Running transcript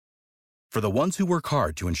For the ones who work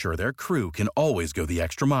hard to ensure their crew can always go the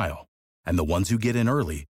extra mile, and the ones who get in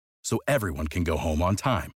early so everyone can go home on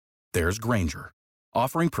time, there's Grainger,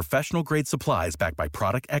 offering professional-grade supplies backed by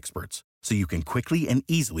product experts so you can quickly and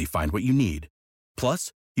easily find what you need.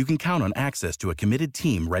 Plus, you can count on access to a committed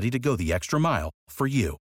team ready to go the extra mile for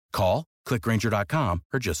you. Call, click Grainger.com,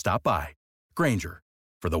 or just stop by. Grainger,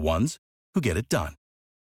 for the ones who get it done.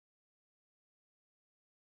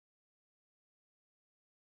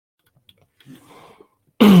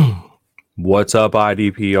 What's up,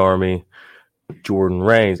 IDP Army? Jordan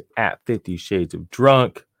Reigns at 50 Shades of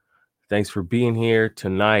Drunk. Thanks for being here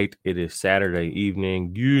tonight. It is Saturday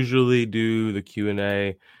evening. Usually do the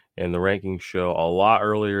Q&A and the rankings show a lot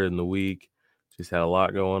earlier in the week. Just had a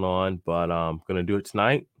lot going on, but I'm going to do it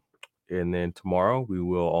tonight. And then tomorrow we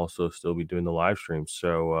will also still be doing the live stream.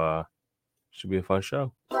 So should be a fun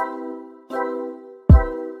show.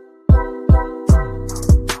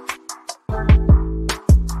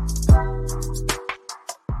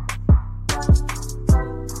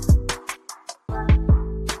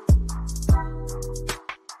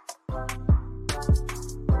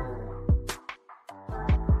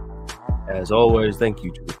 As always, thank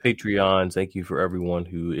you to the Patreons. Thank you for everyone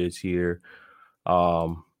who is here.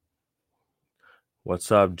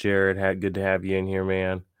 What's up, Jared? Good to have you in here,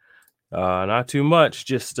 man. Not too much,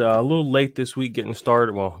 just a little late this week getting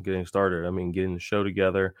started. Well, getting the show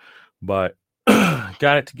together, but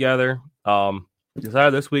got it together.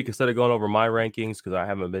 Decided this week, instead of going over my rankings, because I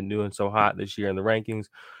haven't been doing so hot this year in the rankings,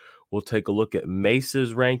 we'll take a look at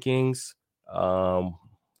Mace's rankings.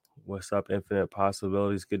 What's up, Infinite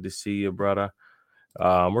Possibilities? Good to see you, brother.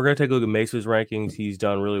 We're going to take a look at Mace's rankings. He's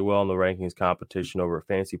done really well in the rankings competition over at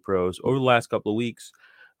Fantasy Pros over the last couple of weeks.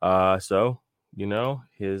 So, you know,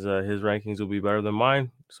 his rankings will be better than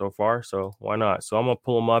mine so far. So why not? So I'm going to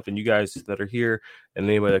pull them up, and you guys that are here and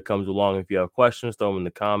anybody that comes along, if you have questions, throw them in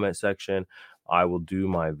the comment section. I will do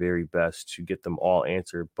my very best to get them all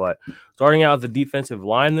answered. But starting out the defensive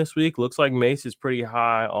line this week, looks like Mace is pretty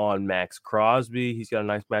high on Max Crosby. He's got a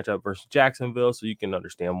nice matchup versus Jacksonville, so you can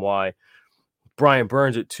understand why. Brian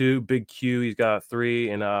Burns at 2, Big Q, he's got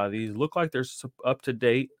 3, and these look like they're up to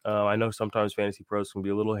date. I know sometimes Fantasy Pros can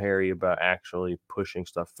be a little hairy about actually pushing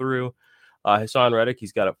stuff through. Hassan Reddick,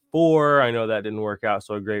 he's got a 4. I know that didn't work out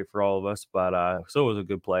so great for all of us, but so it was a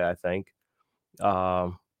good play, I think.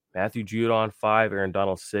 Matthew Judon 5, Aaron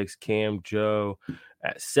Donald 6, Cam Joe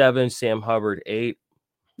at 7, Sam Hubbard 8.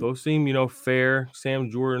 Those seem, fair. Sam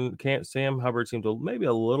Hubbard seems maybe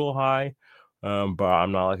a little high, but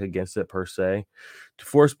I'm not against it per se.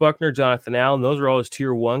 DeForest Buckner, Jonathan Allen, those are all his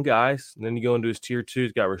tier 1 guys. And then you go into his tier 2.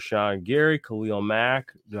 He's got Rashawn Gary, Khalil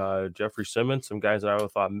Mack, Jeffrey Simmons, some guys that I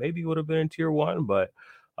would thought maybe would have been in tier 1, but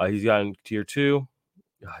he's got in tier 2.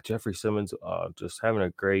 Jeffrey Simmons just having a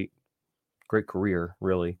great career,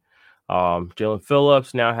 really. Jalen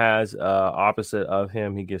Phillips now has opposite of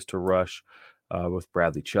him. He gets to rush with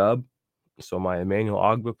Bradley Chubb. So my Emmanuel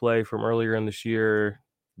Ogbah play from earlier in this year,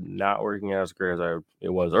 not working out as great as it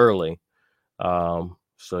was early. So,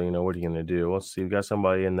 what are you going to do? Let's see. We got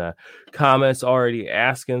somebody in the comments already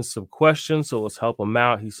asking some questions, so let's help them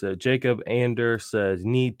out. He said, Jacob Ander says,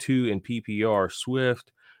 need 2 in PPR,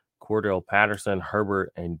 Swift, Cordell Patterson,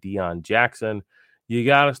 Herbert, and Deion Jackson. You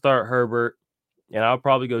got to start Herbert, and I'll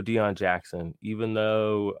probably go Deion Jackson, even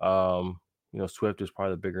though, Swift is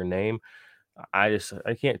probably the bigger name. I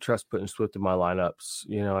can't trust putting Swift in my lineups.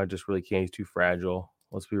 I just really can't. He's too fragile.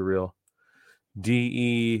 Let's be real.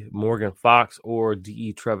 D.E. Morgan Fox or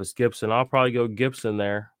D.E. Travis Gibson. I'll probably go Gibson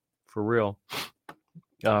there for real,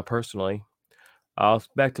 personally.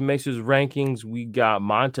 Back to Mace's rankings. We got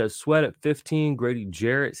Montez Sweat at 15, Grady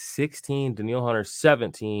Jarrett 16, Danielle Hunter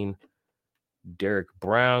 17, Derek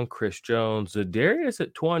Brown, Chris Jones, Zadarius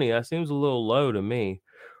at 20. That seems a little low to me.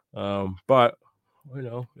 But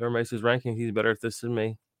they're Mace's rankings. He's better at this than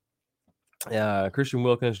me. Christian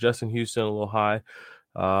Wilkins, Justin Houston, a little high.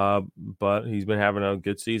 But he's been having a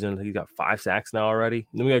good season. He's got 5 sacks now already.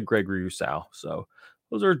 And then we got Gregory Rousseau. So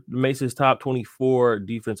those are Mace's top 24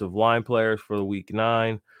 defensive line players for the week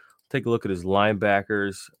 9. Take a look at his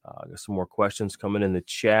linebackers. Got some more questions coming in the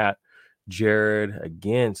chat. Jared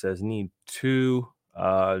again says need 2.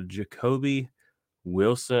 Jacoby,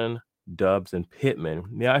 Wilson, Dubs, and Pittman.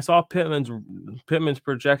 Yeah, I saw Pittman's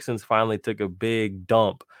projections finally took a big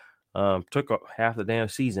dump. Took half the damn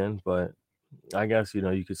season, but I guess,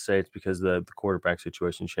 you could say it's because the quarterback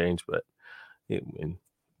situation changed, but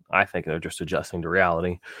I think they're just adjusting to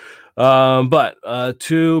reality. But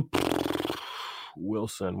 2,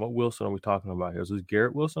 Wilson. What Wilson are we talking about here? Is this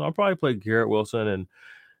Garrett Wilson? I'll probably play Garrett Wilson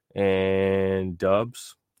and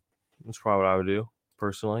Dubs. That's probably what I would do,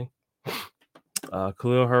 personally.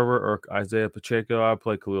 Khalil Herbert or Isaiah Pacheco. I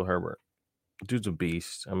play Khalil Herbert. Dude's a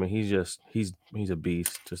beast. I mean, he's a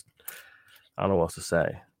beast. Just I don't know what else to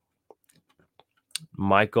say.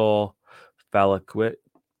 Michael Falakwitz.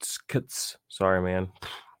 Sorry, man.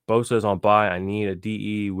 Bosa's on bye. I need a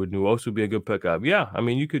DE. Would Nwosu be a good pickup? Yeah, I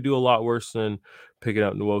mean, you could do a lot worse than picking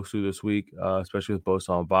up Nwosu this week, especially with Bosa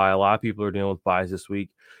on bye. A lot of people are dealing with byes this week.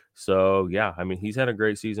 So, yeah, I mean, he's had a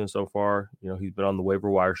great season so far. You know, he's been on the waiver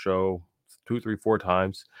wire show 2, 3, 4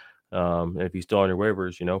 times. And if he's still on your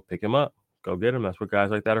waivers, you know, pick him up. Go get him. That's what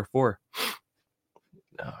guys like that are for.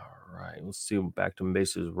 All right, let's see. Back to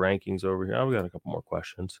Mace's rankings over here. We got a couple more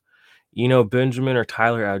questions. Benjamin or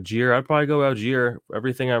Tyler Algier? I'd probably go Algier.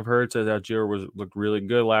 Everything I've heard says Algier looked really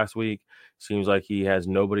good last week. Seems like he has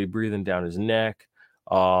nobody breathing down his neck.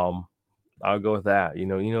 I'll go with that.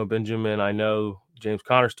 Benjamin. I know James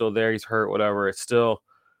Conner's still there. He's hurt. Whatever. It's still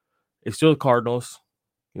the Cardinals.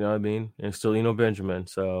 You know what I mean? And it's still Benjamin.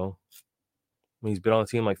 So he's been on the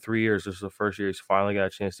team like 3 years. This is the first year he's finally got a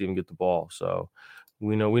chance to even get the ball. So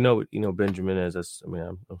we know what Benjamin is.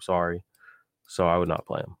 I'm sorry. So I would not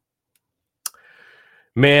play him.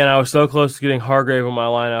 Man, I was so close to getting Hargrave in my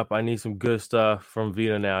lineup. I need some good stuff from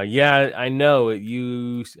Vita now. Yeah, I know it.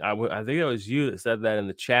 I think it was you that said that in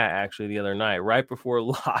the chat actually the other night, right before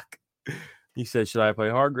lock. You said, "Should I play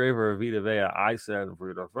Hargrave or Vita Vea?" I said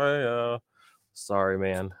Vita Vea. Sorry,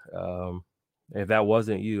 man. If that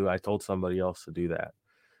wasn't you, I told somebody else to do that.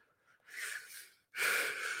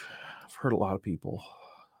 I've heard a lot of people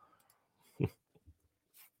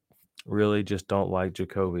really just don't like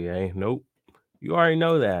Jacoby, eh? Nope. You already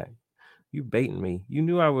know that. You baiting me. You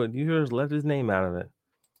knew I would. You just left his name out of it.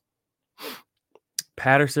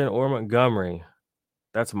 Patterson or Montgomery.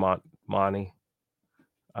 That's Monty.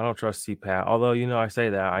 I don't trust CPAT. Although, I say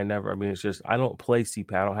that. It's just, I don't play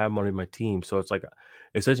CPAT. I don't have money in my team. So it's like,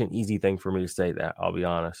 it's such an easy thing for me to say that. I'll be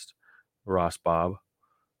honest. Ross Bob.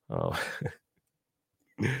 Oh.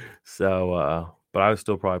 So, but I would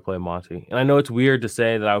still probably play Monty. And I know it's weird to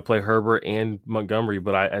say that I would play Herbert and Montgomery,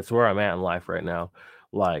 but that's where I'm at in life right now.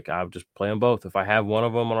 Like, I would just play them both. If I have one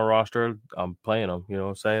of them on a roster, I'm playing them. You know what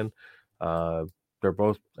I'm saying? They're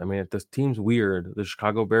both, this team's weird. The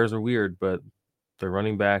Chicago Bears are weird, but their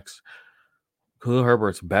running backs, Khalil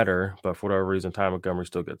Herbert's better, but for whatever reason, David Montgomery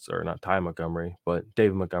still gets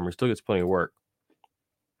plenty of work.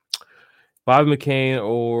 Bobby McCain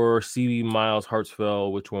or CB Miles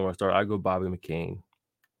Hartsfield, which one will I start? I go Bobby McCain.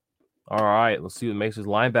 All right, let's see what Mace's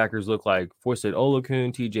linebackers look like. Forsett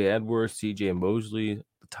Olakun, TJ Edwards, CJ Mosley,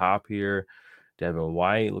 the top here. Devin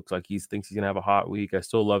White looks like he thinks he's going to have a hot week. I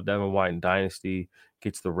still love Devin White in Dynasty.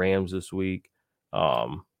 Gets the Rams this week.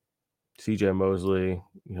 CJ Mosley,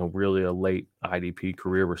 really a late IDP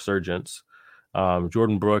career resurgence.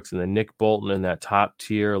 Jordan Brooks and then Nick Bolton in that top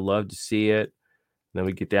tier. Love to see it. Then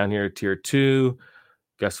we get down here to tier 2.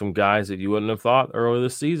 Got some guys that you wouldn't have thought earlier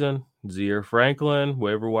this season. Zaire Franklin,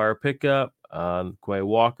 waiver wire pickup. Quay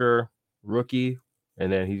Walker, rookie. And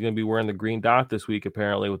then he's going to be wearing the green dot this week,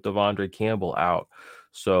 apparently, with Devondre Campbell out.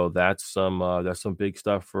 So that's some big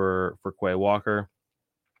stuff for Quay Walker.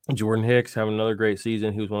 Jordan Hicks having another great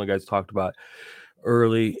season. He was one of the guys talked about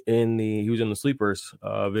early he was in the sleepers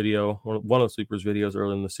video, one of the sleepers videos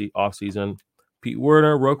early in the off season. Pete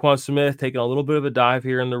Werner, Roquan Smith taking a little bit of a dive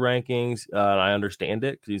here in the rankings. And I understand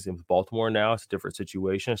it because he's in Baltimore now. It's a different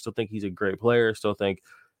situation. I still think he's a great player. I still think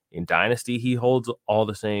in Dynasty he holds all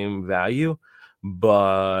the same value.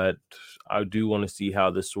 But I do want to see how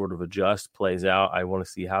this sort of adjust plays out. I want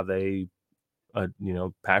to see how they,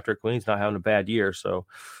 Patrick Queen's not having a bad year. So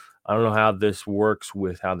I don't know how this works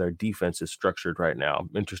with how their defense is structured right now. I'm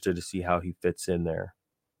interested to see how he fits in there.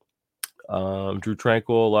 Drew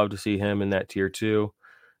Tranquil, love to see him in that tier 2.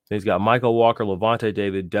 Then he's got Michael Walker, Levante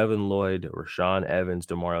David, Devin Lloyd, Rashaan Evans,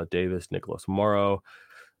 Demario Davis, Nicholas Morrow,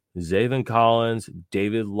 Zaven Collins,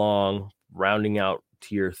 David Long, rounding out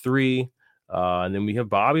tier 3. And then we have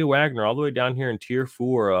Bobby Wagner all the way down here in tier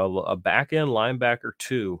 4, a back-end linebacker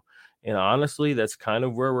 2. And honestly, that's kind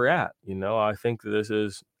of where we're at. I think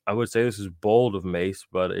I would say this is bold of Mace,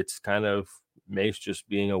 but it's kind of Mace just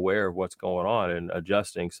being aware of what's going on and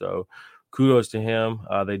adjusting. So kudos to him.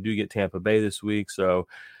 They do get Tampa Bay this week. So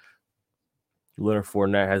Leonard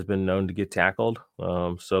Fournette has been known to get tackled.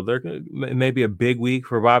 So there may be a big week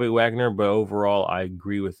for Bobby Wagner, but overall, I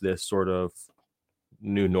agree with this sort of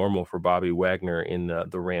new normal for Bobby Wagner in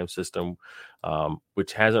the Ram system,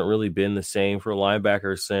 which hasn't really been the same for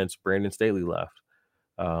linebackers since Brandon Staley left.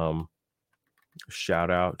 Shout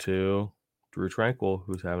out to Drew Tranquil,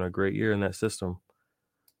 who's having a great year in that system.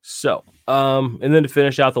 So, and then to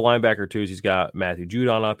finish out the linebacker twos, he's got Matthew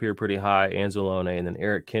Judon up here pretty high, Anzalone, and then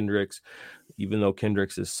Eric Kendricks. Even though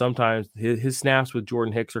Kendricks is sometimes his snaps with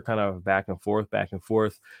Jordan Hicks are kind of back and forth.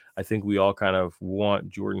 I think we all kind of want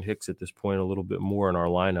Jordan Hicks at this point a little bit more in our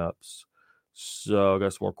lineups. So I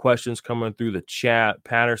got some more questions coming through the chat.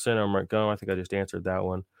 Patterson, I think I just answered that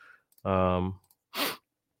one. I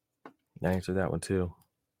answered that one too.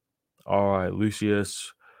 All right,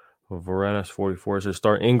 Lucius Varenas 44 says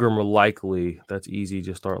start Ingram or Likely. That's easy.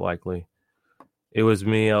 Just start Likely. It was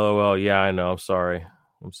me. LOL. Yeah, I know. I'm sorry,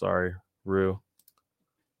 Rue.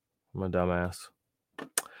 I'm a dumbass.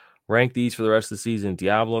 Rank these for the rest of the season: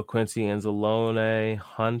 Diablo, Quincy, Anzalone,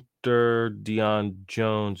 Hunter, Deion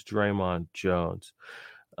Jones, Draymond Jones.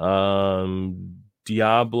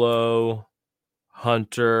 Diablo,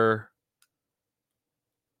 Hunter,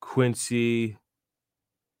 Quincy,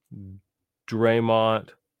 Draymond,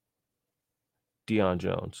 Deion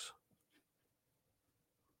Jones.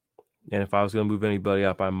 And if I was going to move anybody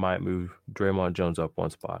up, I might move Draymond Jones up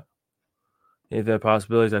one spot. If there are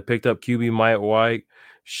possibilities, I picked up QB Mike White.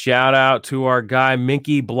 Shout out to our guy,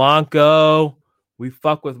 Minky Blanco. We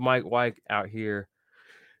fuck with Mike White out here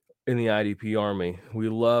in the IDP Army. We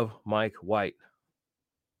love Mike White.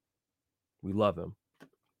 We love him.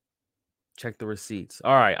 Check the receipts.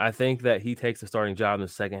 All right. I think that he takes the starting job in the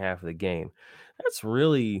second half of the game. That's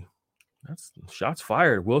shots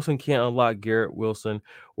fired. Wilson can't unlock Garrett Wilson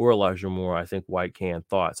or Elijah Moore. I think White can.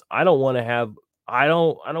 Thoughts? I don't want to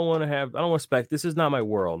spec. This is not my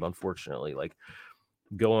world, unfortunately. Like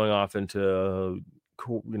going off into,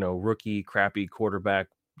 rookie crappy quarterback,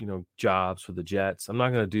 jobs for the Jets. I'm not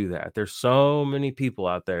going to do that. There's so many people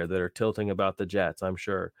out there that are tilting about the Jets, I'm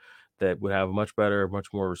sure, that would have a much better, much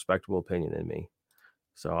more respectable opinion than me.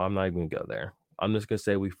 So I'm not even going to go there. I'm just going to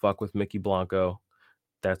say we fuck with Mickey Blanco.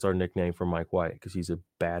 That's our nickname for Mike White because he's a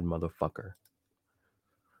bad motherfucker.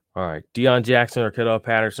 All right. Deion Jackson or Kiddo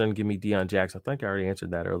Patterson. Give me Deion Jackson. I think I already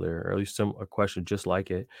answered that earlier, or at least a question just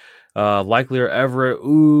like it. Likely or Everett.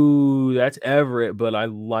 Ooh, that's Everett, but I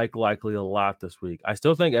like Likely a lot this week. I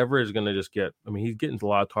still think Everett is going to just he's getting a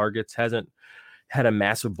lot of targets. Hasn't had a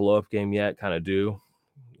massive blow-up game yet. Kind of do.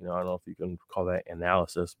 I don't know if you can call that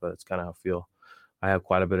analysis, but it's kind of how I feel. I have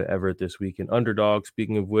quite a bit of Everett this week in Underdog.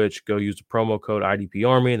 Speaking of which, go use the promo code IDP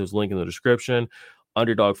Army. There's a link in the description.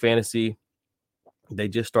 Underdog Fantasy. They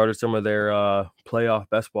just started some of their playoff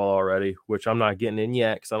best ball already, which I'm not getting in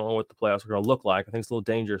yet because I don't know what the playoffs are going to look like. I think it's a little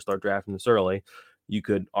dangerous to start drafting this early. You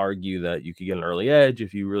could argue that you could get an early edge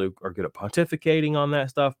if you really are good at pontificating on that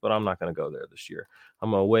stuff, but I'm not going to go there this year.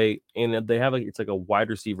 I'm going to wait. And they have it's like a wide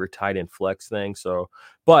receiver tight end flex thing. So,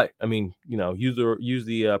 but I mean, use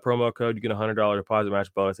the promo code, you get a $100 deposit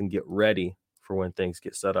match bonus and get ready for when things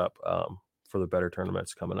get set up for the better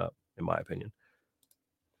tournaments coming up, in my opinion.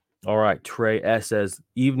 All right, Trey S says,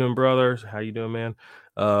 evening, brothers. How you doing, man?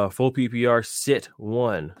 Full PPR, sit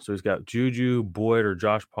one. So he's got Juju, Boyd, or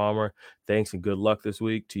Josh Palmer. Thanks and good luck this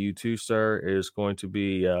week to you too, sir. It is going to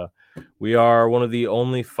be, we are one of the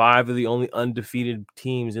only 5 of the only undefeated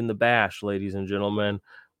teams in the Bash, ladies and gentlemen.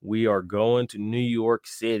 We are going to New York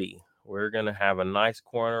City. We're going to have a nice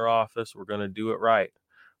corner office. We're going to do it right.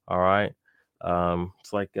 All right.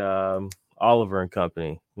 It's like Oliver and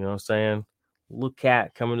Company. You know what I'm saying? Little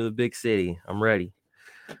cat coming to the big city. I'm ready.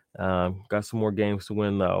 Got some more games to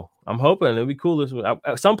win, though. I'm hoping it'd be cool this week.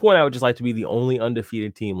 At some point, I would just like to be the only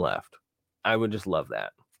undefeated team left. I would just love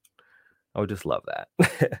that.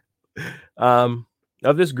 Of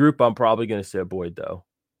this group, I'm probably going to sit Boyd, though,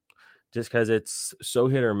 just because it's so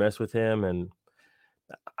hit or miss with him. And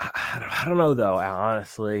I don't know, though,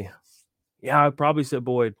 honestly. Yeah, I'd probably sit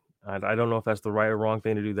Boyd. I don't know if that's the right or wrong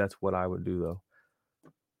thing to do. That's what I would do, though.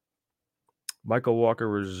 Michael Walker,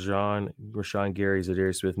 Rashawn Gary,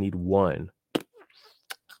 Zadarius Smith need one.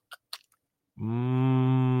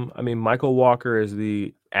 I mean, Michael Walker is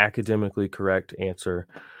the academically correct answer,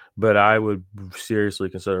 but I would seriously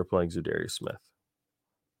consider playing Zadarius Smith.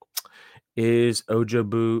 Is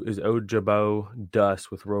Ojabo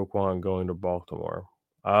dust with Roquan going to Baltimore?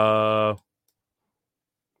 For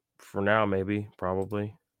now, maybe,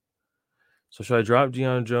 probably. So should I drop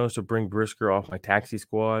Deion Jones to bring Brisker off my taxi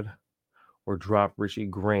squad? Or drop Richie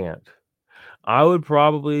Grant? I would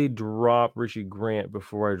probably drop Richie Grant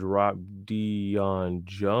before I drop Deion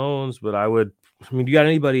Jones, but do you got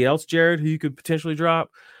anybody else, Jared, who you could potentially drop?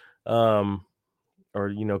 Or,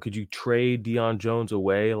 could you trade Deion Jones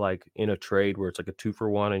away, like in a trade where it's like a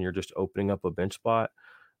 2-for-1 and you're just opening up a bench spot?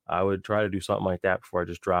 I would try to do something like that before I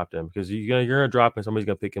just dropped him, because you're going to drop him, somebody's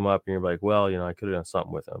going to pick him up, and you're like, well, I could have done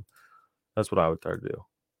something with him. That's what I would try to do.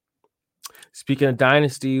 Speaking of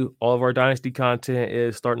Dynasty, all of our Dynasty content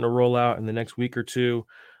is starting to roll out in the next week or two.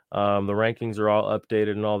 The rankings are all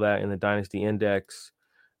updated and all that in the Dynasty Index.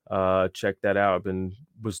 Check that out.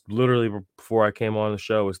 Was literally before I came on the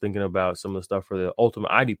show, was thinking about some of the stuff for the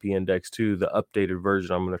Ultimate IDP Index too, the updated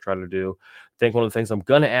version I'm going to try to do. I think one of the things I'm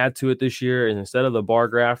going to add to it this year is, instead of the bar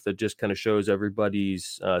graph that just kind of shows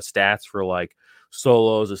everybody's stats for like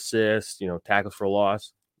solos, assists, tackles for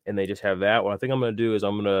loss, and they just have that. What I think I'm going to do is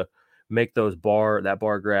I'm going to make that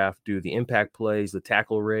bar graph do the impact plays, the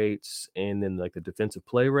tackle rates, and then like the defensive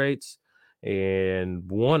play rates,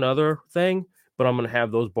 and one other thing. But I'm going to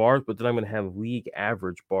have those bars, but then I'm going to have league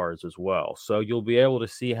average bars as well. So you'll be able to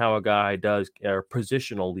see how a guy does, or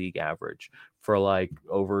positional league average for like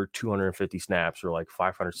over 250 snaps or like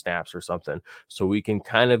 500 snaps or something. So we can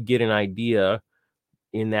kind of get an idea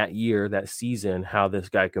in that year, that season, how this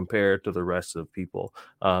guy compared to the rest of people.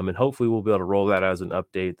 And hopefully we'll be able to roll that as an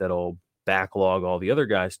update that'll backlog all the other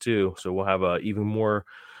guys too. So we'll have even more,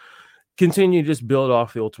 continue to just build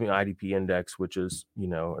off the Ultimate IDP Index, which is,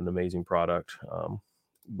 an amazing product,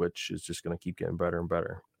 which is just going to keep getting better and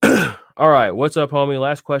better. All right. What's up, homie?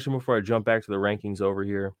 Last question before I jump back to the rankings over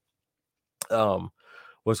here.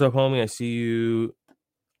 What's up, homie? I see you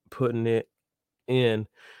putting it in.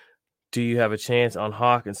 Do you have a chance on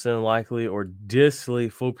Hawkinson likely or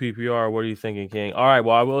Disley full PPR? What are you thinking, King? All right.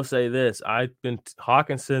 Well, I will say this.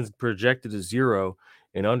 Hawkinson's projected to 0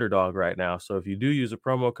 in Underdog right now. So if you do use a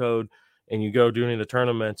promo code and you go during the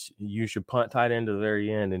tournaments, you should punt tight end to the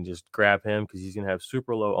very end and just grab him, because he's going to have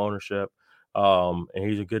super low ownership. And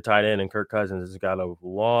he's a good tight end. And Kirk Cousins has got a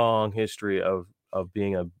long history of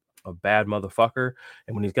being a bad motherfucker.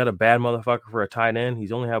 And when he's got a bad motherfucker for a tight end,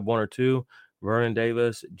 he's only had one or two. Vernon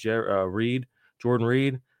Davis, Jordan Reed.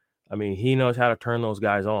 I mean, he knows how to turn those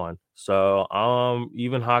guys on. So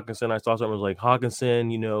even Hawkinson, I saw something was like Hawkinson,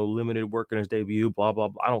 limited work in his debut, blah, blah,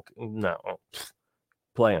 blah. I don't know.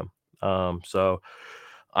 Play him. So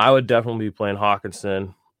I would definitely be playing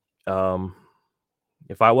Hawkinson.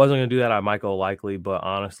 If I wasn't going to do that, I might go likely. But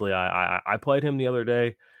honestly, I played him the other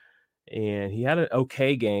day, and he had an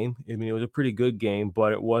okay game. I mean, it was a pretty good game,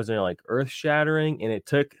 but it wasn't like earth shattering, and it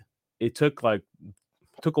took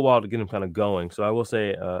a while to get him kind of going. So I will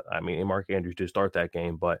say, Mark Andrews did start that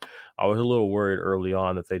game, but I was a little worried early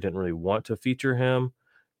on that they didn't really want to feature him.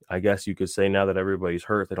 I guess you could say now that everybody's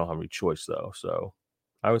hurt, they don't have any choice though. So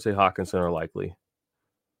I would say Hawkinson are likely.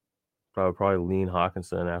 Probably lean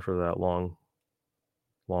Hawkinson after that long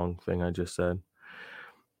thing I just said.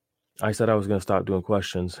 I said I was going to stop doing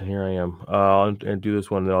questions. Here I am. And do this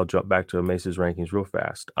one, then I'll jump back to Mace's rankings real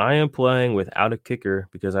fast. I am playing without a kicker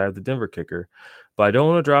because I have the Denver kicker, but I don't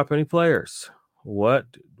want to drop any players. What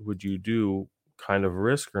would you do? Kind of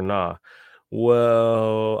risk or not?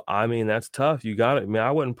 Well, I mean, that's tough. You got it. I mean,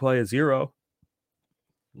 I wouldn't play a 0.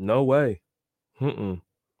 No way.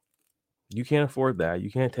 You can't afford that. You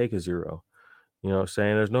can't take a 0. You know what I'm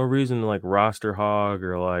saying? There's no reason to like roster hog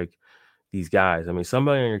or like these guys. I mean,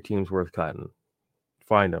 somebody on your team's worth cutting.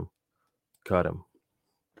 Find them. Cut him.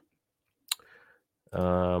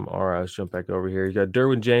 All right, let's jump back over here. You got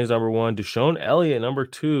Derwin James, number 1. Deshaun Elliott, number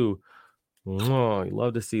 2. Oh, you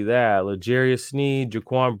love to see that. L'Jarius Sneed,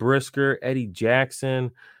 Jaquan Brisker, Eddie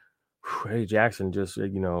Jackson. Eddie Jackson just,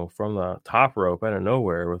 from the top rope out of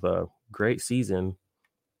nowhere with a great season.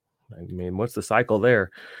 I mean, what's the cycle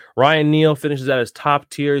there? Ryan Neal finishes at his top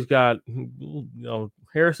tier. He's got,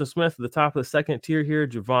 Harrison Smith at the top of the second tier here.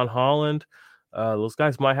 Javon Holland. Those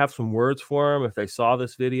guys might have some words for him if they saw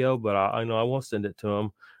this video, but I know I won't send it to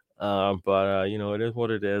them. But it is what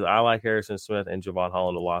it is. I like Harrison Smith and Javon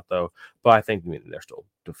Holland a lot, though. But I think they're still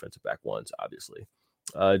defensive back ones, obviously.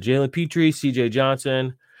 Jalen Petrie,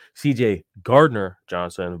 CJ Gardner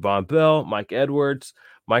Johnson, Von Bell, Mike Edwards.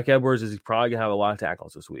 Mike Edwards is probably gonna have a lot of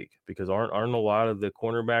tackles this week because aren't a lot of the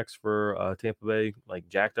cornerbacks for Tampa Bay like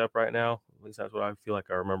jacked up right now? At least that's what I feel like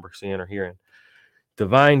I remember seeing or hearing.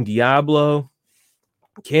 Divine Diablo,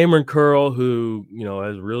 Cameron Curl, who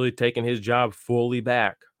has really taken his job fully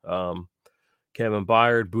back. Kevin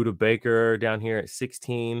Byard, Buda Baker down here at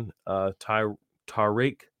 16.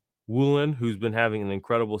 Tariq Woolen, who's been having an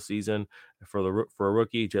incredible season for a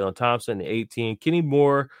rookie. Jalen Thompson, 18. Kenny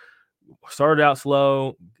Moore started out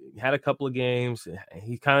slow, had a couple of games.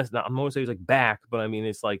 He kind of, I'm going to say he's like back, but I mean,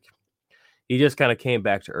 it's like he just kind of came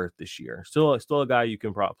back to earth this year. Still a guy you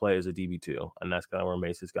can play as a DB2, and that's kind of where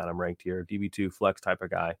Mace's got him ranked here. DB2 flex type of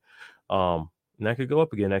guy. And that could go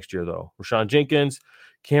up again next year, though. Rashawn Jenkins,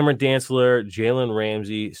 Cameron Dantzler, Jalen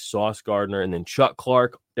Ramsey, Sauce Gardner, and then Chuck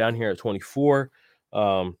Clark down here at 24.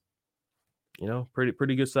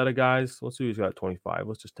 pretty good set of guys. Let's see who's got 25.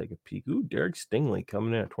 Let's just take a peek. Ooh, Derek Stingley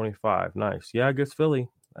coming in at 25. Nice. Yeah, against Philly.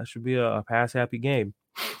 That should be a pass-happy game.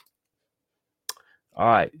 All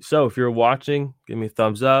right. So if you're watching, give me a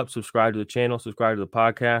thumbs up, subscribe to the channel, subscribe to the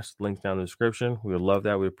podcast. Links down in the description. We would love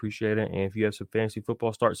that. We appreciate it. And if you have some fantasy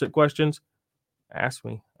football start-sit questions, ask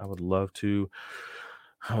me. I would love to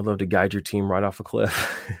guide your team right off a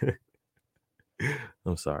cliff.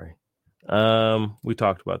 I'm sorry. We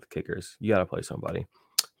talked about the kickers. You got to play somebody.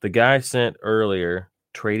 The guy sent earlier,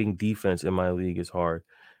 trading defense in my league is hard.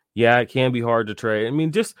 Yeah, it can be hard to trade. I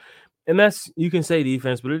mean, and that's, you can say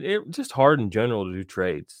defense, but it's just hard in general to do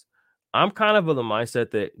trades. I'm kind of the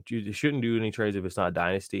mindset that you shouldn't do any trades if it's not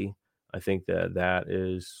dynasty. I think that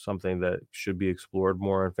is something that should be explored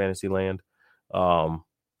more in fantasy land. Because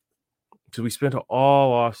we spent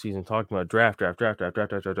all off season talking about draft. And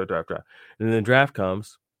then the draft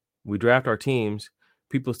comes, we draft our teams.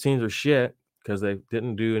 People's teams are shit because they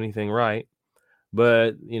didn't do anything right.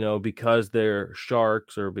 But, because they're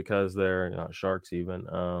sharks, or because they're not sharks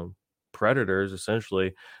even, predators,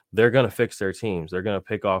 essentially, they're going to fix their teams. They're going to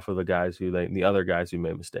pick off of the other guys who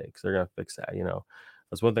made mistakes. They're going to fix that,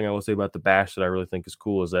 That's one thing I will say about the bash that I really think is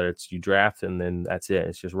cool, is that you draft and then that's it.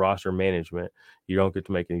 It's just roster management. You don't get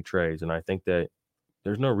to make any trades. And I think that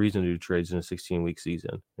there's no reason to do trades in a 16-week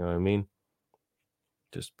season. You know what I mean?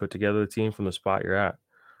 Just put together the team from the spot you're at.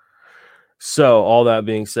 So all that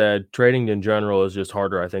being said, trading in general is just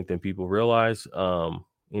harder, I think, than people realize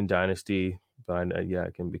in Dynasty. But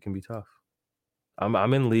it can be tough.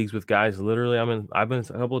 I'm in leagues with guys. Literally, I've been in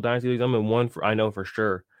a couple of Dynasty leagues. I'm in one I know for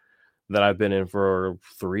sure that I've been in for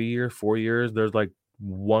 3 years, 4 years. There's like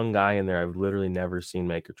one guy in there I've literally never seen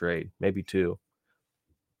make a trade, maybe two.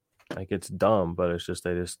 Like, it's dumb, but it's just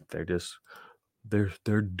they're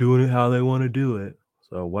doing it how they want to do it.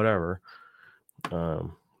 So whatever.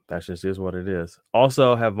 That just is what it is.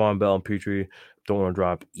 Also, have Von Bell and Petrie. Don't want to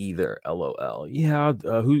drop either. LOL. Yeah.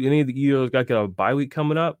 Any of the those guys got a bye week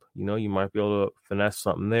coming up? You might be able to finesse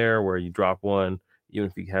something there where you drop one, even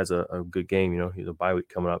if he has a good game. He's a bye week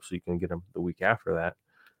coming up, so you can get him the week after that.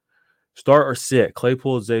 Start or sit.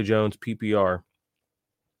 Claypool, Zay Jones, PPR.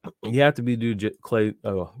 You have to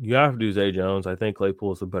do Zay Jones. I think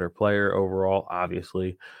Claypool is the better player overall,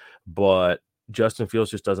 obviously, but Justin Fields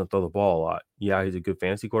just doesn't throw the ball a lot. Yeah, he's a good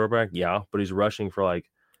fantasy quarterback. Yeah, but he's rushing for like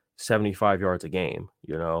 75 yards a game,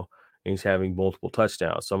 and he's having multiple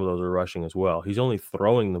touchdowns. Some of those are rushing as well. He's only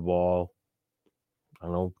throwing the ball, I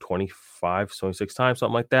don't know, 25, 26 times,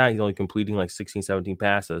 something like that. He's only completing like 16, 17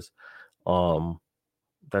 passes.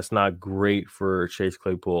 That's not great for Chase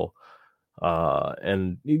Claypool.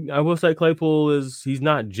 And I will say he's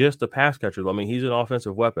not just a pass catcher. I mean, he's an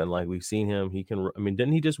offensive weapon. Like, we've seen him.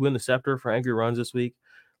 Didn't he just win the scepter for angry runs this week?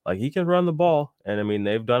 Like, he can run the ball. And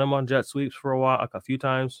they've done him on jet sweeps for a few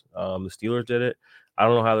times. The Steelers did it. I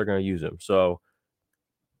don't know how they're going to use him. So,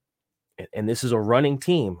 and this is a running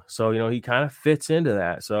team. So, he kind of fits into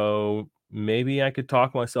that. So maybe I could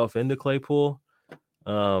talk myself into Claypool.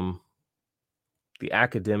 The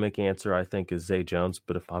academic answer, I think, is Zay Jones.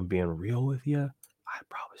 But if I'm being real with you, I'd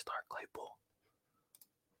probably start Claypool.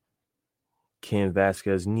 Ken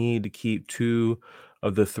Vasquez need to keep 2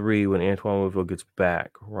 of the 3 when Antoine Woodville gets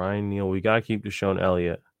back. Ryan Neal, we got to keep Deshaun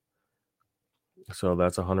Elliott. So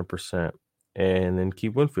that's 100%. And then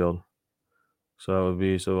keep Winfield. So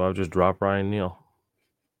I'll just drop Ryan Neal.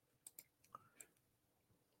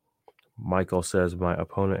 Michael says, my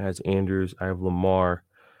opponent has Andrews. I have Lamar,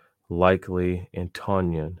 Likely, and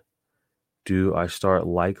Tonyan. Do I start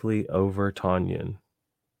Likely over Tonyan?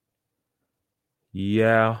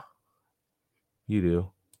 Yeah, you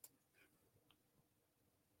do.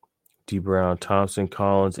 D. Brown, Thompson,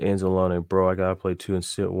 Collins, Anzalone. Bro, I got to play 2 and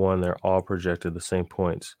sit 1. They're all projected the same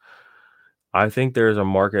points. I think there's a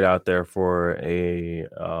market out there for a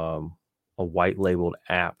white labeled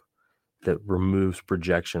app that removes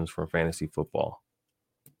projections from fantasy football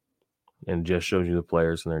and just shows you the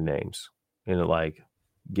players and their names, and it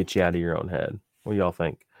gets you out of your own head. What do y'all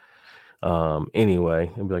think?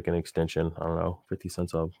 Anyway, it'd be like an extension. I don't know, 50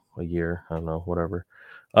 cents a year. I don't know, whatever.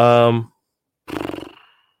 I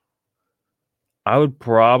would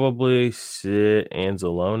probably sit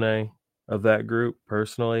Anzalone of that group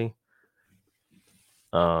personally.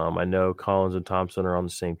 I know Collins and Thompson are on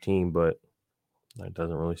the same team, but that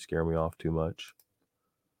doesn't really scare me off too much.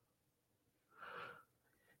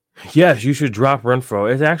 Yes, you should drop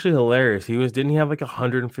Renfro. It's actually hilarious. Didn't he have like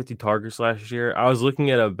 150 targets last year? I was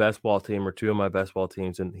looking at a best ball team, or 2 of my best ball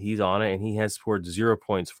teams, and he's on it, and he has scored 0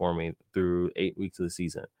 points for me through 8 weeks of the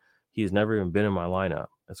season. He has never even been in my lineup.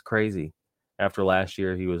 That's crazy. After last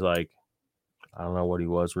year, he was like I don't know what he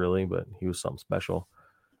was really, but he was something special.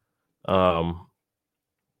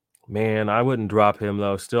 Man, I wouldn't drop him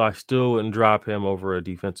though. I still wouldn't drop him over a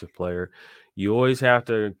defensive player. You always have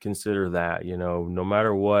to consider that, no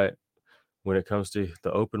matter what, when it comes to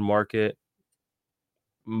the open market,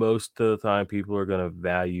 most of the time people are going to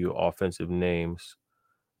value offensive names,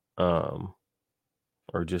 or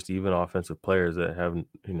just even offensive players that have,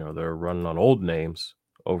 they're running on old names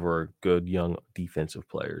over good young defensive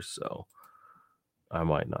players. So I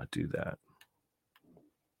might not do that.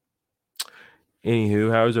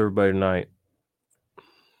 Anywho, how's everybody tonight?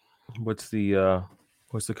 What's the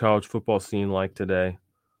college football scene like today?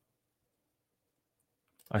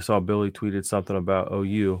 I saw Billy tweeted something about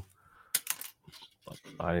OU.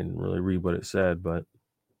 I didn't really read what it said, but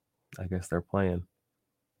I guess they're playing.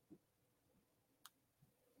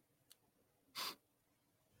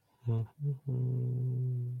 I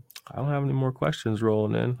don't have any more questions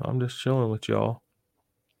rolling in. I'm just chilling with y'all.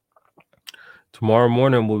 Tomorrow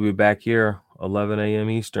morning, we'll be back here, 11 a.m.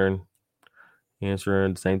 Eastern,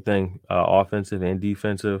 answering the same thing, offensive and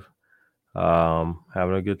defensive.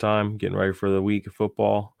 Having a good time, getting ready for the week of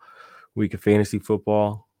football, week of fantasy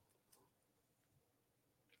football.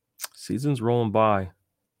 Season's rolling by.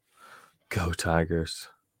 Go Tigers.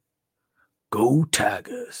 Go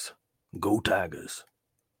Tigers. Go Tigers.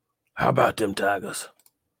 How about them Tigers?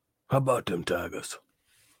 I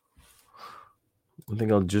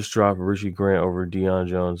think I'll just drop Richie Grant over Deion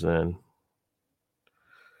Jones then.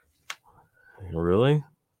 Really?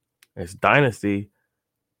 It's Dynasty.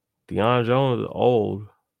 Deion Jones is old.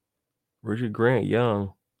 Richie Grant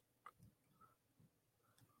young.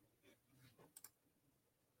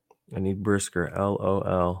 I need Brisker.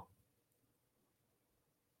 LOL.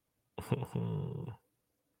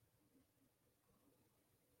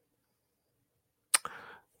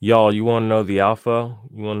 Y'all, you want to know the alpha?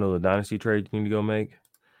 You want to know the Dynasty trade you need to go make?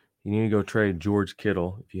 You need to go trade George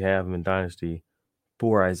Kittle, if you have him in Dynasty,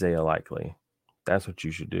 for Isaiah Likely. That's what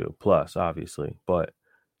you should do. Plus, obviously. But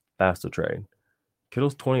that's the trade.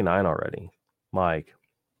 Kittle's 29 already. Like,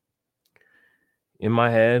 in my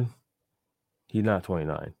head, he's not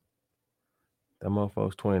 29. That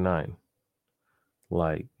motherfucker's 29.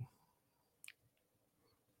 Like,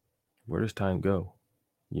 where does time go?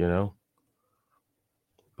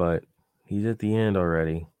 But he's at the end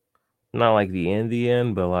already. Not like the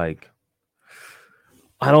end, but like,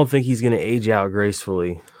 I don't think he's going to age out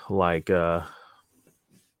gracefully like Travis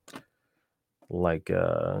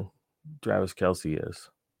Kelce is.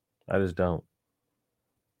 I just don't.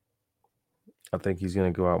 I think he's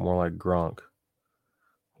going to go out more like Gronk,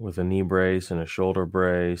 with a knee brace and a shoulder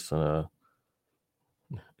brace and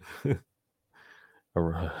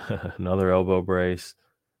another elbow brace.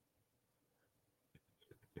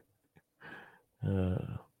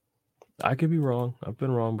 I could be wrong. I've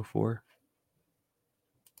been wrong before.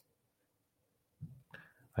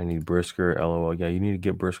 I need Brisker. LOL. Yeah, you need to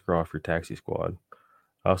get Brisker off your taxi squad.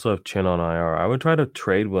 I also have Chin on IR. I would try to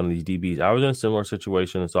trade one of these DBs. I was in a similar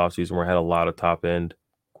situation this offseason where I had a lot of top-end,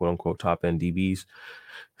 quote-unquote, top-end DBs.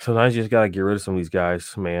 Sometimes you just got to get rid of some of these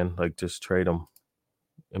guys, man. Like, just trade them.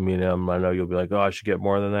 I mean, I know you'll be like, oh, I should get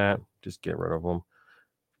more than that. Just get rid of them.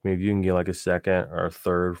 I mean, if you can get like a second or a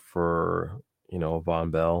third for,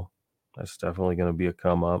 Von Bell, that's definitely going to be a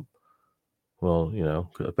come up. Well,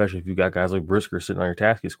 especially if you got guys like Brisker sitting on your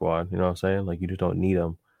taxi squad, you know what I'm saying? Like, you just don't need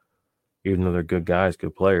them, even though they're good guys,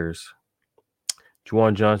 good players.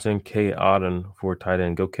 Juwan Johnson, Cade Otton for tight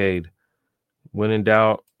end. Go Cade. When in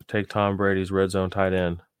doubt, take Tom Brady's red zone tight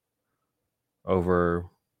end over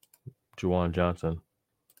Juwan Johnson.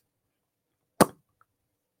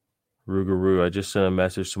 Rougarou, I just sent a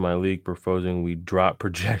message to my league proposing we drop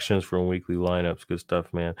projections from weekly lineups. Good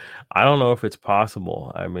stuff, man. I don't know if it's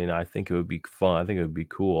possible. I mean, I think it would be fun. I think it would be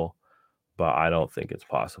cool, but I don't think it's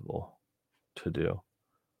possible to do.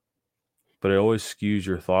 But it always skews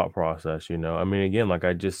your thought process, I mean, again, like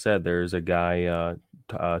I just said, there's a guy,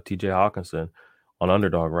 TJ Hawkinson, on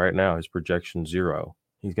Underdog right now. His projection 0.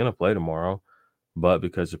 He's going to play tomorrow, but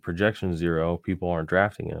because the projection 0, people aren't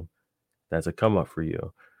drafting him. That's a come up for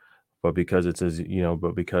you. But because it says,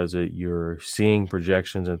 you're seeing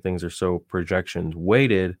projections and things are so projections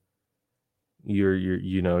weighted,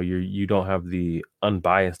 you don't have the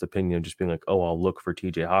unbiased opinion of just being like, oh, I'll look for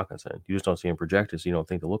TJ Hawkinson. You just don't see him projected, so you don't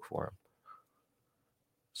think to look for him.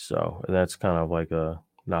 So, and that's kind of like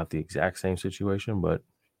not the exact same situation, but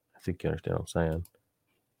I think you understand what I'm saying.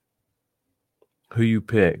 Who you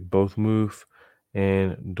pick? Both Move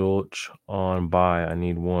and Dolch on bye. I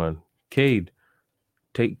need one. Cade.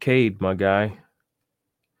 Take Cade, my guy.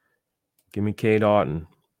 Give me Cade Otton.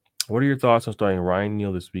 What are your thoughts on starting Ryan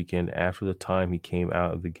Neal this weekend after the time he came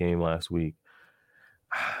out of the game last week?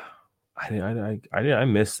 I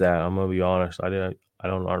missed that. I'm gonna be honest. I'm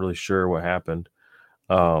not really sure what happened.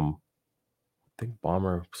 I think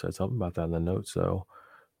Bomber said something about that in the notes. So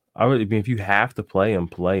I mean, if you have to play him,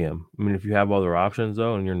 play him. I mean, if you have other options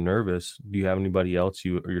though, and you're nervous, do you have anybody else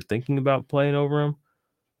you're thinking about playing over him?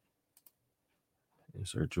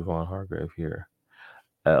 Insert Javon Hargrave here.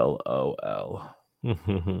 LOL.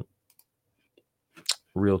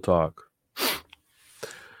 Real talk.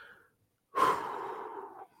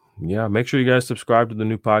 Yeah, make sure you guys subscribe to the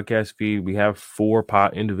new podcast feed. We have 4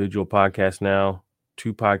 individual podcasts now,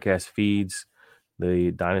 2 podcast feeds.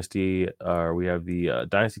 The Dynasty, we have the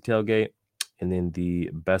Dynasty Tailgate, and then the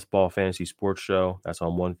Best Ball Fantasy Sports Show. That's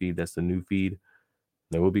on one feed. That's the new feed.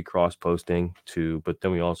 There will be cross posting too, but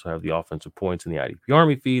then we also have the Offensive Points in the IDP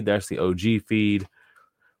Army feed. That's the OG feed.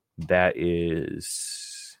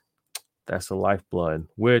 That's the lifeblood,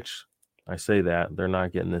 which I say that they're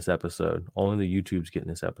not getting this episode. Only the YouTube's getting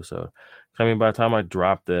this episode. I mean, by the time I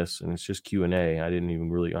drop this and it's just Q&A, I didn't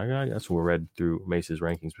even really, that's what we read through Mace's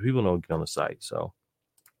rankings, but people don't get on the site. So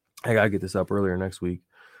I got to get this up earlier next week.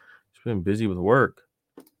 Just been busy with work.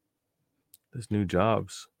 This new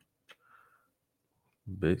jobs.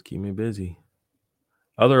 Keep me busy.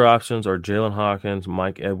 Other options are Jalen Hawkins,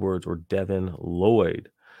 Mike Edwards, or Devin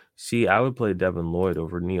Lloyd. See, I would play Devin Lloyd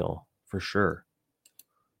over Neal for sure.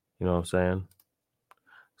 You know what I'm saying?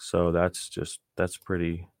 So that's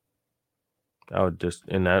pretty. I would just,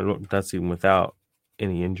 and that's even without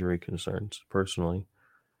any injury concerns, personally.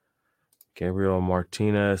 Gabriel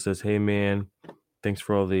Martinez says, "Hey man, thanks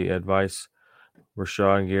for all the advice.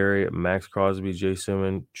 Rashawn Gary, Max Crosby, Jay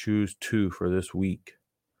Simmons, choose 2 for this week."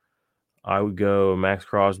 I would go Max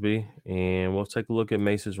Crosby, and we'll take a look at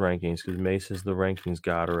Mace's rankings because Mace is the rankings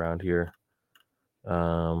god around here.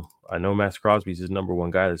 I know Max Crosby's his number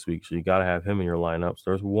 1 guy this week, so you got to have him in your lineup.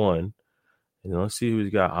 So there's 1. And let's see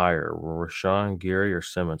who's got higher, Rashawn Gary or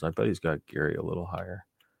Simmons. I bet he's got Gary a little higher.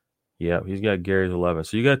 Yeah, he's got Gary's 11.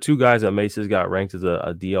 So you got 2 guys that Mace's got ranked as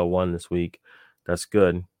a DL1 this week. That's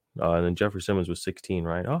good. And then Jeffrey Simmons was 16,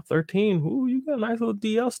 right? Oh, 13. Ooh, you got a nice little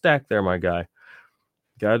DL stack there, my guy.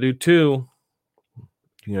 Got to do 2.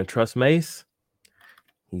 You going to trust Mace?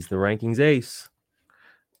 He's the rankings ace.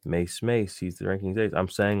 Mace, he's the rankings ace. I'm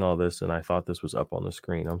saying all this, and I thought this was up on the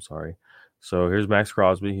screen. I'm sorry. So here's Max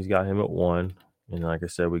Crosby. He's got him at 1. And like I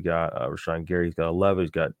said, we got Rashawn Gary. He's got 11. He's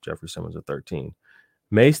got Jeffrey Simmons at 13.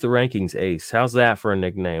 Mace, the rankings ace. How's that for a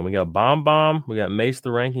nickname? We got Bomb. We got Mace, the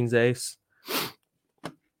rankings ace.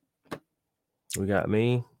 We got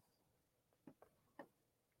me.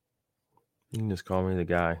 You can just call me the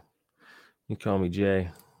guy. You can call me Jay.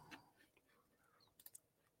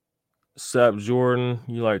 Sup, Jordan?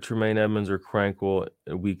 You like Tremaine Edmonds or Tranquil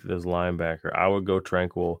weak as linebacker? I would go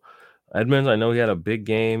Tranquil. Edmonds, I know he had a big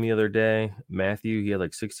game the other day. Matthew, he had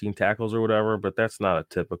like 16 tackles or whatever, but that's not a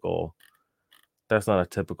typical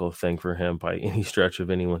thing for him by any stretch of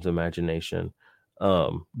anyone's imagination.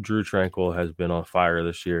 Drew Tranquil has been on fire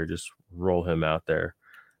this year. Just roll him out there.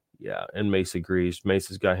 Yeah, and Mace agrees. Mace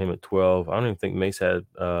has got him at 12. I don't even think Mace had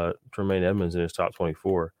Tremaine Edmonds in his top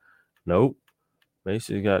 24. Nope. Mace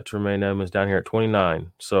has got Tremaine Edmonds down here at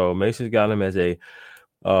 29. So Mace has got him as a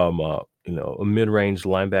a mid-range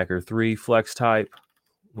linebacker 3 flex type,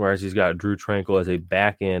 whereas he's got Drew Tranquil as a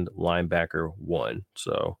back-end linebacker 1.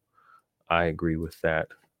 So I agree with that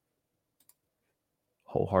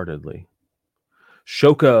wholeheartedly.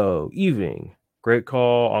 Shoko Eving, great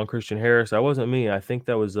call on Christian Harris. That wasn't me. I think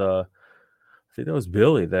that was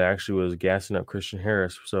Billy that actually was gassing up Christian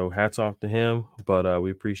Harris. So hats off to him. But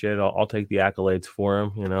we appreciate it. I'll take the accolades for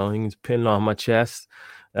him. You know, he's pinned on my chest.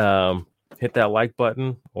 Hit that like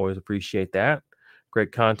button. Always appreciate that.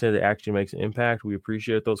 Great content that actually makes an impact. We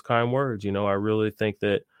appreciate those kind words. You know, I really think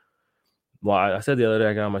that. Well, I said the other day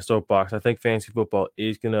I got on my soapbox. I think fantasy football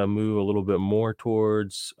is going to move a little bit more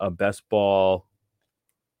towards a best ball.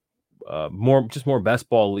 More best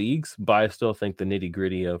ball leagues, but I still think the nitty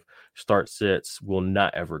gritty of start sits will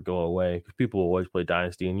not ever go away because people will always play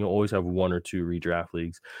dynasty and you'll always have 1 or 2 redraft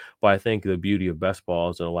leagues. But I think the beauty of best ball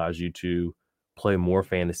is it allows you to play more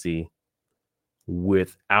fantasy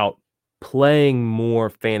without playing more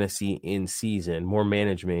fantasy in season, more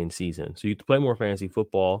management in season. So you play more fantasy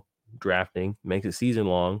football, drafting makes it season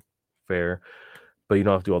long, fair, but you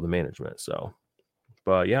don't have to do all the management. So.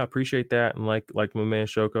 But yeah, appreciate that. And like my man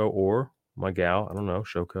Shoko or my gal, I don't know,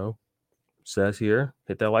 Shoko says here,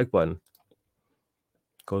 hit that like button.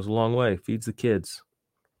 Goes a long way. Feeds the kids.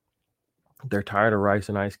 They're tired of rice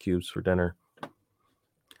and ice cubes for dinner.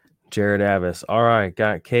 Jared Avis. All right,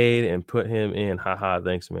 got Cade and put him in. Haha,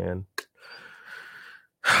 thanks, man.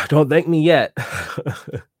 Don't thank me yet.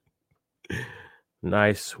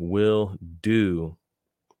 Nice, will do.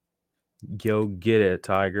 Go get it,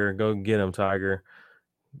 Tiger. Go get him, Tiger.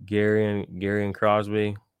 Gary and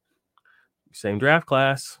Crosby, same draft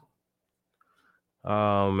class.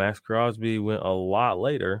 Max Crosby went a lot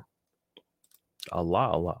later. A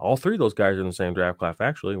lot. All three of those guys are in the same draft class,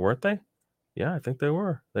 actually, weren't they? Yeah, I think they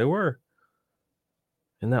were. Isn't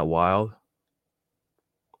that wild?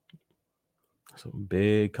 Some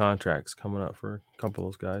big contracts coming up for a couple of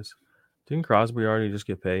those guys. Didn't Crosby already just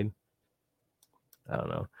get paid? I don't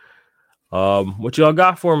know. What y'all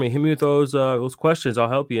got for me? Hit me with those questions. I'll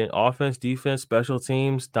help you. Offense, defense, special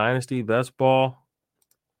teams, dynasty, best ball,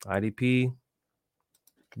 IDP.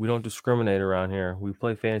 We don't discriminate around here. We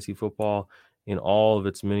play fantasy football in all of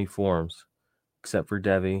its many forms, except for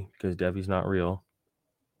Devi, because Devi's not real.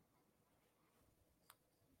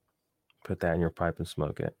 Put that in your pipe and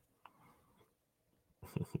smoke it.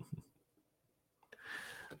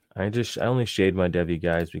 I only shade my Devi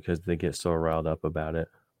guys because they get so riled up about it.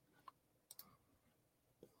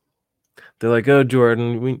 They're like, "Oh,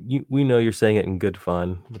 Jordan, we know you're saying it in good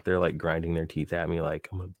fun," but they're like grinding their teeth at me, like,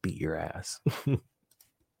 "I'm gonna beat your ass."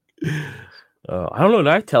 I don't know. Did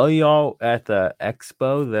I tell y'all at the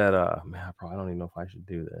expo that man, I don't even know if I should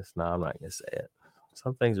do this. No, I'm not gonna say it.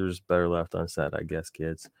 Some things are just better left unsaid, I guess,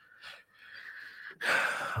 kids.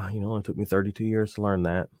 It only took me 32 years to learn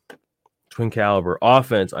that. Twin caliber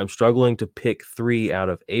offense. I'm struggling to pick 3 out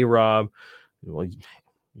of A-Rob. Well,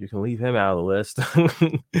 you can leave him out of the list.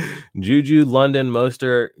 Juju, London,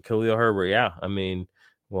 Mostert, Khalil Herbert. Yeah, I mean,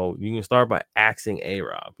 well, you can start by axing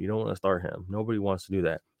A-Rob. You don't want to start him. Nobody wants to do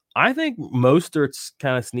that. I think Mostert's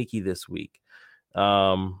kind of sneaky this week.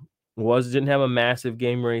 Didn't have a massive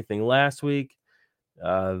game or anything last week.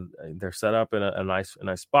 They're set up in a nice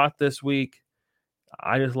spot this week.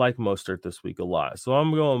 I just like Mostert this week a lot. So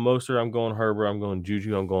I'm going Mostert, I'm going Herbert, I'm going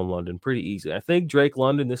Juju, I'm going London. Pretty easy. I think Drake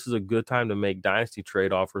London, this is a good time to make dynasty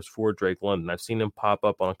trade offers for Drake London. I've seen him pop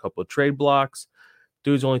up on a couple of trade blocks.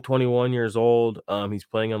 Dude's only 21 years old. He's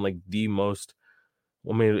playing on like the most,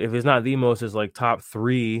 I mean, if it's not the most, it's like top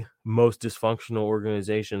 3 most dysfunctional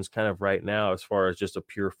organizations kind of right now as far as just a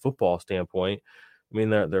pure football standpoint. I mean,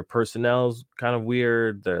 their personnel's kind of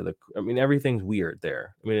weird. Everything's weird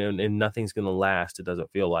there. I mean, and nothing's going to last. It doesn't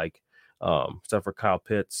feel like, except for Kyle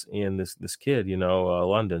Pitts and this kid,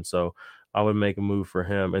 London. So I would make a move for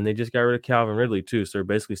him. And they just got rid of Calvin Ridley too. So they're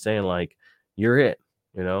basically saying like, you're it,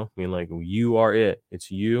 like you are it. It's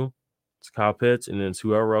you, it's Kyle Pitts, and then it's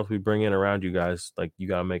whoever else we bring in around you guys. Like you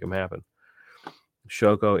got to make them happen.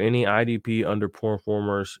 Shoko, any IDP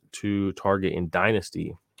underperformers to target in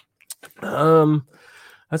Dynasty?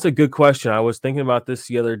 That's a good question. I was thinking about this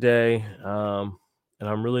the other day, and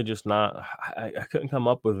I'm really just not. I couldn't come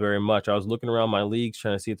up with very much. I was looking around my leagues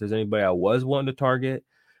trying to see if there's anybody I was wanting to target.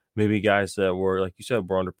 Maybe guys that were, like you said,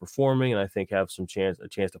 were underperforming, and I think have a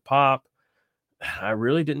chance to pop. I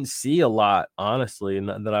really didn't see a lot, honestly, and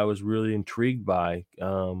that I was really intrigued by.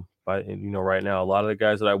 Right now, a lot of the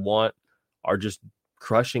guys that I want are just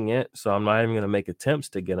crushing it, so I'm not even going to make attempts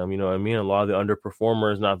to get them. You know what I mean? A lot of the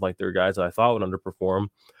underperformers, not like they're guys that I thought would underperform,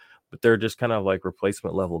 but they're just kind of like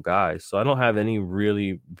replacement level guys. So I don't have any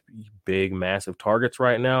really big, massive targets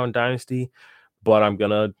right now in Dynasty, but I'm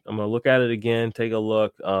gonna look at it again, take a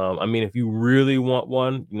look. If you really want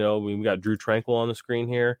one, we got Drew Tranquil on the screen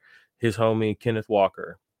here, his homie Kenneth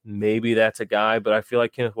Walker. Maybe that's a guy, but I feel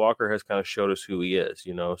like Kenneth Walker has kind of showed us who he is,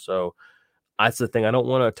 so that's the thing. I don't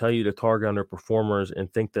want to tell you to target underperformers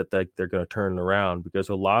and think that they're going to turn around, because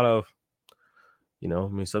a lot of,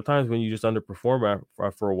 sometimes when you just underperform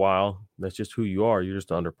for a while, that's just who you are. You're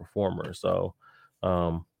just an underperformer. So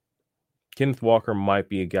Kenneth Walker might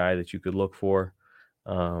be a guy that you could look for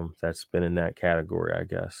that's been in that category, I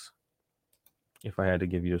guess, if I had to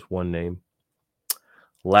give you just one name.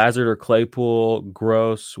 Lazard or Claypool,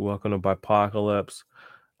 gross. Welcome to Bipocalypse.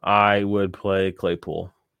 I would play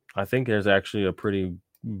Claypool. I think there's actually a pretty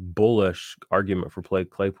bullish argument for play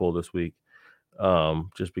Claypool this week,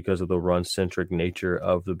 just because of the run-centric nature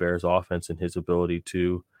of the Bears offense and his ability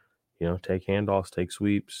to, take handoffs, take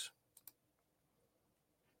sweeps.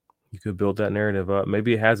 You could build that narrative up.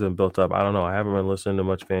 Maybe it hasn't built up. I don't know. I haven't been listening to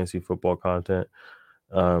much fantasy football content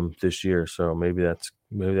this year, so maybe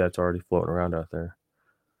that's already floating around out there.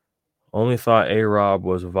 Only thought A-Rob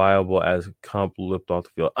was viable as comp lipped off the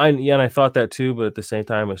field. And I thought that too, but at the same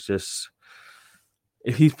time, it's just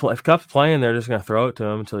if Cup's playing, they're just gonna throw it to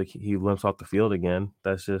him until he limps off the field again.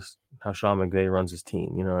 That's just how Sean McVay runs his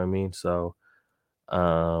team. You know what I mean? So,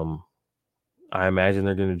 I imagine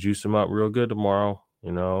they're going to juice him up real good tomorrow.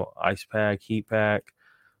 Ice pack, heat pack,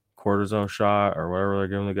 cortisone shot, or whatever they're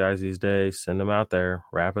giving the guys these days. Send them out there,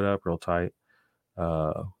 wrap it up real tight.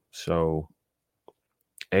 So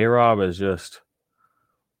A-Rob is just,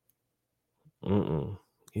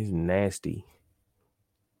 he's nasty.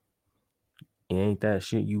 He ain't that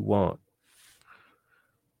shit you want.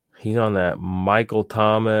 He's on that Michael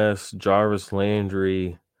Thomas, Jarvis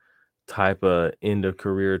Landry type of end of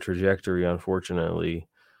career trajectory, unfortunately.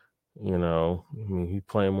 He's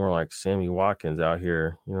playing more like Sammy Watkins out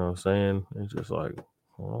here. You know what I'm saying? It's just like,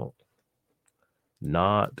 well,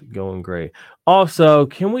 not going great. Also,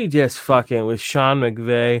 can we just fucking with Sean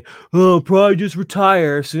McVay? Oh, probably just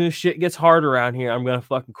retire. As soon as shit gets hard around here, I'm gonna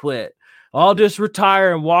fucking quit. I'll just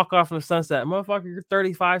retire and walk off in the sunset. Motherfucker, you're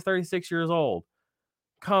 35, 36 years old.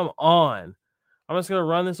 Come on. I'm just gonna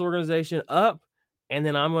run this organization up, and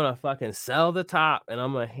then I'm gonna fucking sell the top, and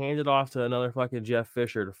I'm gonna hand it off to another fucking Jeff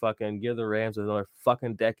Fisher to fucking give the Rams another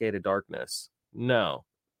fucking decade of darkness. No.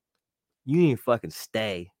 You need to fucking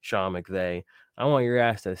stay, Sean McVay. I want your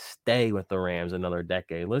ass to stay with the Rams another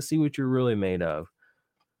decade. Let's see what you're really made of.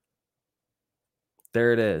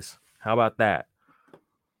 There it is. How about that?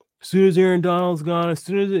 As soon as Aaron Donald's gone, as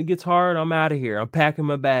soon as it gets hard, I'm out of here. I'm packing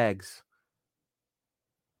my bags.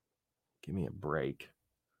 Give me a break.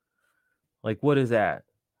 Like, what is that?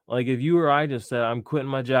 Like, if you or I just said, I'm quitting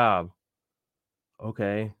my job.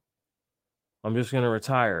 Okay. I'm just going to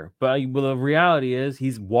retire. But the reality is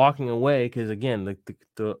he's walking away because, again,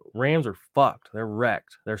 the Rams are fucked. They're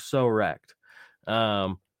wrecked. They're so wrecked. He's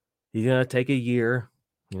going to take a year,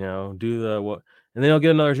 do and then he'll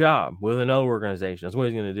get another job with another organization. That's what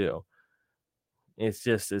he's going to do. It's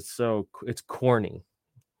just, it's corny,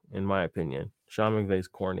 in my opinion. Sean McVay's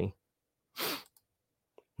corny.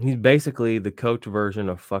 He's basically the coach version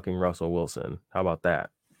of fucking Russell Wilson. How about that?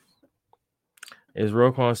 Is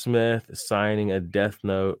Roquan Smith signing a death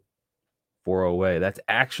note for away? That's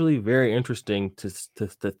actually very interesting to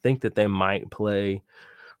think that they might play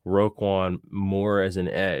Roquan more as an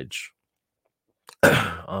edge.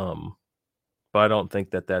 But I don't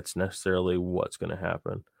think that that's necessarily what's going to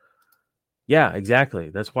happen. Yeah, exactly.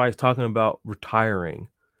 That's why he's talking about retiring.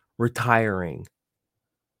 I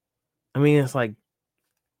mean, it's like,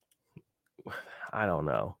 I don't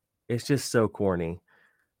know. It's just so corny.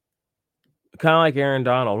 Kind of like Aaron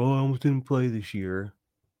Donald. Oh, I almost didn't play this year.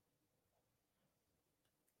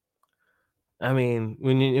 I mean,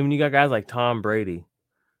 when you got guys like Tom Brady,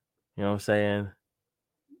 you know what I'm saying?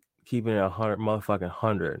 Keeping it 100 motherfucking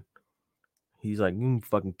 100. He's like, you can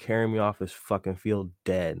fucking carry me off this fucking field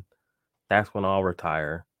dead. That's when I'll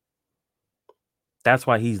retire. That's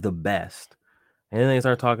why he's the best. And then they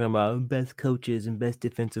start talking about best coaches and best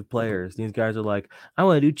defensive players. These guys are like, I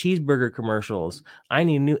want to do cheeseburger commercials. I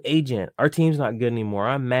need a new agent. Our team's not good anymore.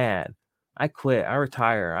 I'm mad. I quit. I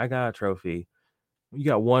retire. I got a trophy. You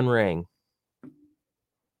got one ring.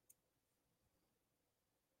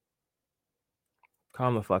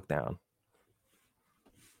 Calm the fuck down.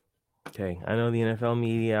 Okay, I know the NFL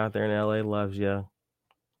media out there in LA loves you.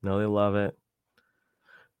 No, they love it.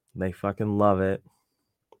 They fucking love it.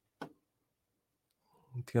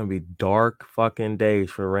 It's going to be dark fucking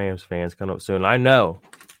days for Rams fans coming up soon. I know,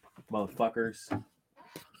 motherfuckers.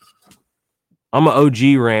 I'm an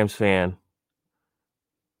OG Rams fan.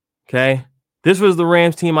 Okay? This was the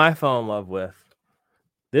Rams team I fell in love with.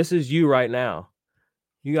 This is you right now.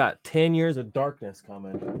 You got 10 years of darkness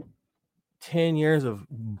coming. 10 years of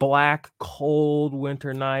black, cold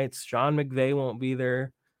winter nights. Sean McVay won't be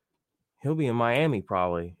there. He'll be in Miami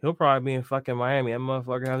probably. He'll probably be in fucking Miami. That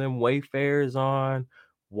motherfucker have them Wayfarers on,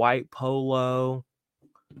 white polo.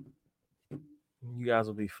 You guys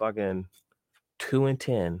will be fucking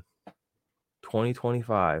 2-10,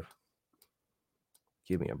 2025.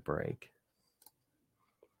 Give me a break.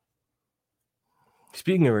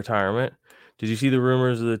 Speaking of retirement, did you see the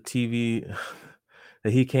rumors of the TV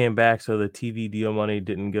that he came back so the TV deal money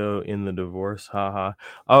didn't go in the divorce? Haha.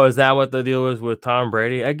 Oh, is that what the deal was with Tom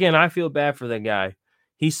Brady? Again, I feel bad for that guy.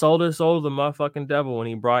 He sold his soul to the motherfucking devil when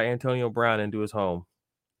he brought Antonio Brown into his home.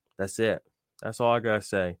 That's it. That's all I gotta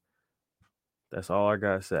say.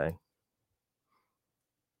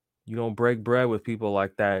 You don't break bread with people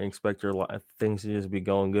like that and expect your things to just be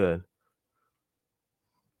going good.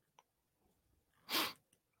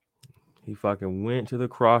 He fucking went to the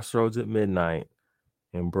crossroads at midnight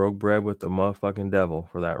and broke bread with the motherfucking devil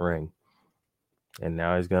for that ring. And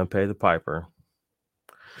now he's going to pay the piper.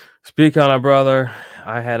 Speak on it, brother.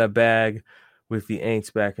 I had a bag with the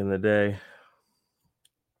Aints back in the day.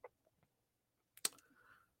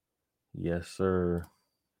 Yes, sir.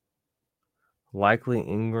 Likely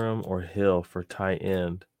Ingram or Hill for tight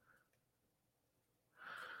end.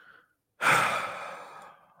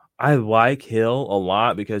 I like Hill a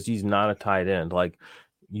lot because he's not a tight end. Like,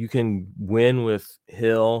 you can win with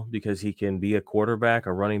Hill because he can be a quarterback,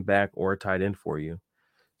 a running back, or a tight end for you.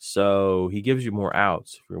 So he gives you more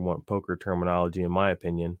outs, if you want poker terminology, in my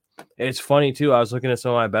opinion. And it's funny too. I was looking at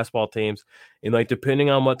some of my best ball teams, and like depending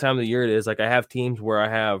on what time of the year it is, like I have teams where I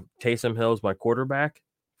have Taysom Hill as my quarterback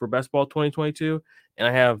for best ball 2022, and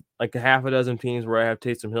I have like a half a dozen teams where I have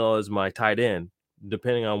Taysom Hill as my tight end,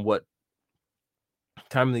 depending on what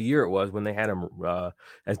time of the year it was when they had him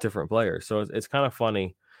as different players. So it's kind of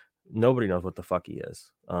funny. Nobody knows what the fuck he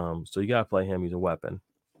is. So you gotta play him. He's a weapon.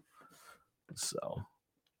 So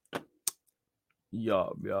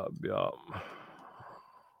yup.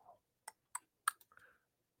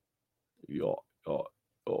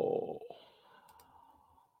 Oh.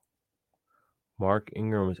 Mark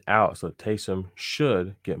Ingram is out, so Taysom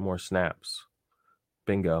should get more snaps.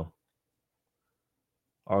 Bingo.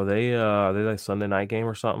 Are they like Sunday night game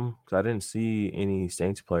or something? Because I didn't see any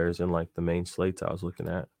Saints players in like the main slates I was looking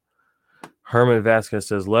at. Herman Vasquez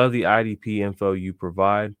says, love the IDP info you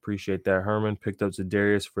provide. Appreciate that, Herman. Picked up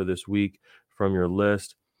Za'Darius for this week from your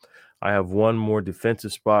list. I have one more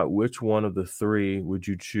defensive spot. Which one of the three would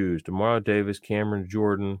you choose? Demario Davis, Cameron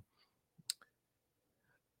Jordan,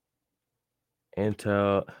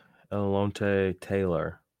 Antel Elonte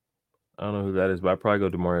Taylor. I don't know who that is, but I'd probably go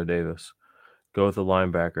Demario Davis. Go with the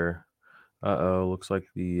linebacker. Looks like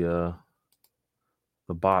the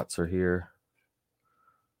bots are here.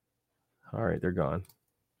 All right, they're gone.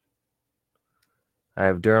 I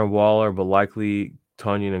have Darren Waller, but likely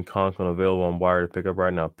Tunyon and Conklin available on wire to pick up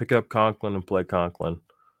right now. Pick up Conklin and play Conklin.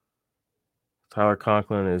 Tyler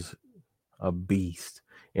Conklin is a beast.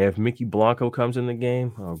 And if Mickey Blanco comes in the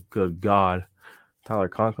game, oh, good God. Tyler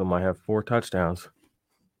Conklin might have 4 touchdowns.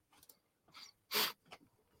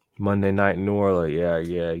 Monday night in New Orleans.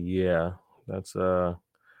 Yeah. That's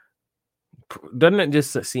doesn't it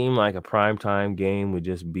just seem like a primetime game would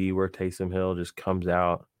just be where Taysom Hill just comes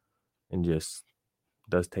out and just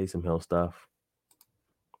does Taysom Hill stuff?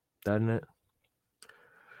 Doesn't it?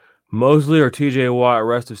 Mosley or TJ Watt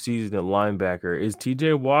rest of season at linebacker. Is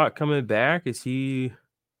TJ Watt coming back? Is he...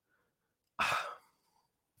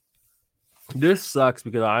 This sucks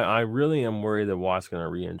because I really am worried that Watt's going to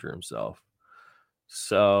re-injure himself.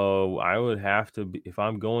 So I would have to be, if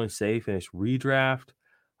I'm going safe and it's redraft,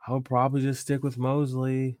 I would probably just stick with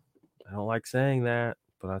Mosley. I don't like saying that,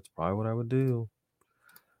 but that's probably what I would do.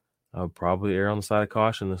 I would probably err on the side of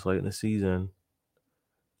caution this late in the season.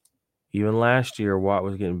 Even last year, Watt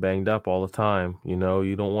was getting banged up all the time. You know,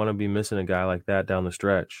 you don't want to be missing a guy like that down the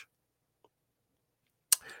stretch.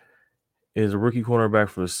 Is a rookie cornerback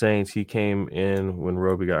for the Saints. He came in when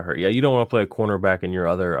Roby got hurt. Yeah, you don't want to play a cornerback in your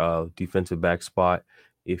other defensive back spot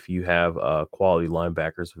if you have quality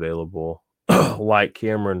linebackers available, like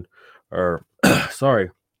Cameron, or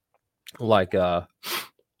like who'd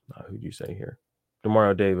you say here?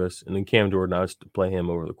 Demario Davis, and then Cam Jordan. I would play him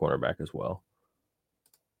over the cornerback as well.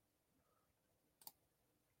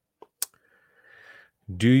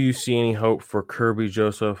 Do you see any hope for Kirby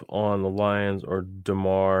Joseph on the Lions or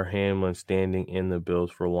Damar Hamlin standing in the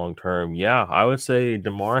Bills for long term? Yeah, I would say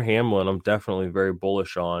Damar Hamlin I'm definitely very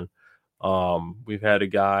bullish on. We've had a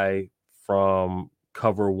guy from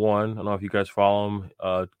Cover One. I don't know if you guys follow him,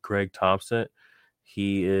 Greg Thompson.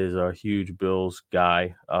 He is a huge Bills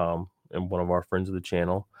guy and one of our friends of the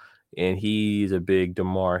channel. And he's a big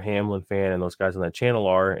Damar Hamlin fan, and those guys on that channel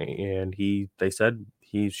are. And they said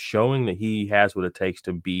he's showing that he has what it takes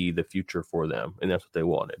to be the future for them, and that's what they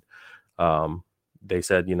wanted. They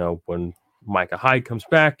said, when Micah Hyde comes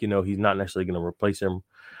back, he's not necessarily going to replace him,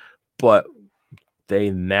 but they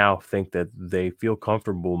now think that they feel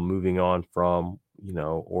comfortable moving on from,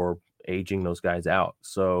 or aging those guys out.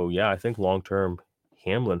 So, yeah, I think long-term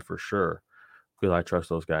Hamlin for sure, because I trust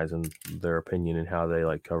those guys and their opinion and how they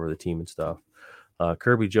cover the team and stuff.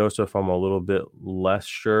 Kirby Joseph, I'm a little bit less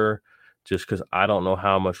sure, just because I don't know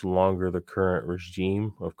how much longer the current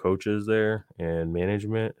regime of coaches there and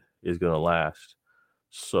management is going to last.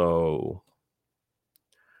 So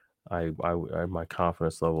my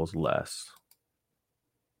confidence level is less.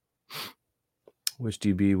 Which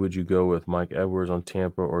DB would you go with, Mike Edwards on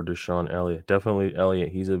Tampa or Deshaun Elliott? Definitely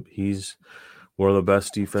Elliott. He's one of the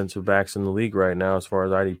best defensive backs in the league right now as far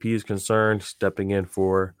as IDP is concerned, stepping in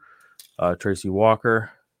for Tracy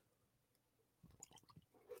Walker.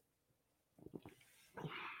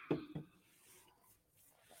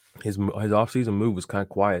 His offseason move was kind of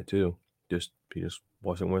quiet too. He just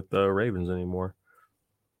wasn't with the Ravens anymore.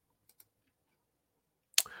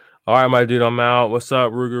 All right, my dude, I'm out. What's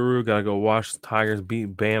up, Rougarou? Gotta go watch the Tigers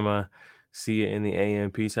beat Bama. See you in the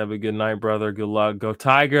AM. Peace. Have a good night, brother. Good luck. Go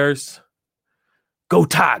Tigers. Go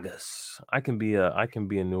Tigers. I can be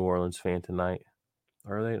a New Orleans fan tonight.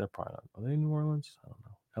 Are they? They're probably not. Are they New Orleans? I don't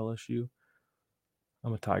know. LSU.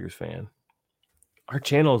 I'm a Tigers fan. Our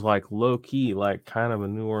channel is like low key, like kind of a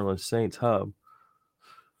New Orleans Saints hub.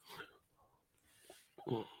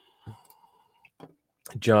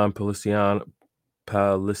 John Palicio.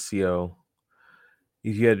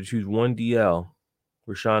 If you had to choose one DL,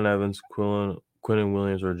 Rashaan Evans, Quinnen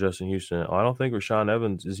Williams, or Justin Houston. I don't think Rashaan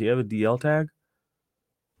Evans, does he have a DL tag?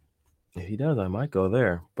 If he does, I might go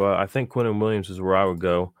there. But I think Quinnen Williams is where I would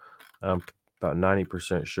go. I'm about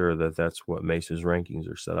 90% sure that that's what Mace's rankings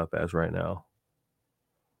are set up as right now.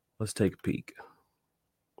 Let's take a peek.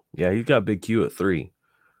 Yeah, he's got Big Q at 3.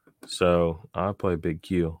 So I'll play Big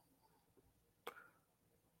Q.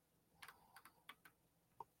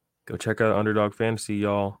 Go check out Underdog Fantasy,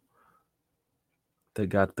 y'all. They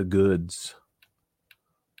got the goods.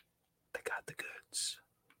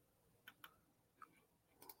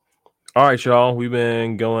 All right, y'all. We've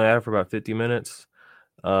been going at it for about 50 minutes.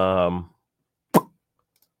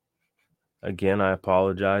 Again, I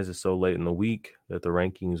apologize. It's so late in the week that the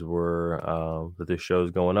rankings were that this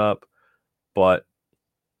show's going up. But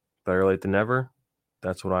better late than never.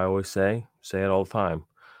 That's what I always say. Say it all the time.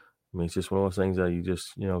 I mean, it's just one of those things that you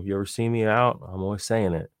just, if you ever see me out, I'm always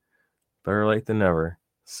saying it. Better late than never.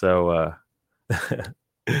 So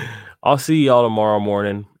I'll see y'all tomorrow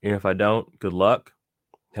morning. And if I don't, good luck.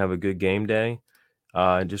 Have a good game day.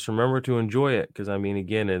 And just remember to enjoy it. Because, I mean,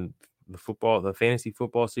 again, in the fantasy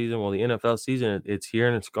football season, the NFL season, it's here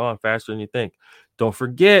and it's gone faster than you think. Don't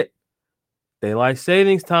forget, daylight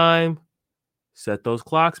savings time. Set those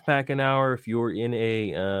clocks back an hour if you're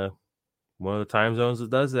in one of the time zones that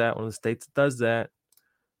does that, one of the states that does that.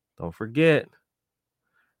 Don't forget.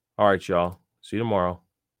 All right, y'all. See you tomorrow.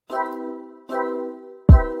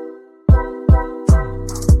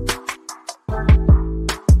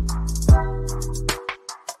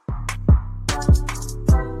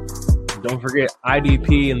 Don't forget,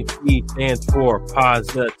 IDP and the P stands for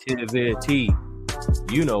positivity.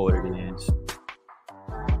 You know what it is.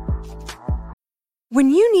 When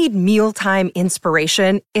you need mealtime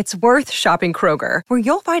inspiration, it's worth shopping Kroger, where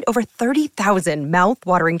you'll find over 30,000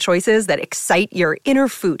 mouth-watering choices that excite your inner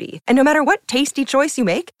foodie. And no matter what tasty choice you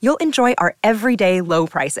make, you'll enjoy our everyday low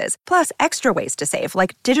prices, plus extra ways to save,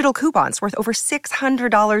 like digital coupons worth over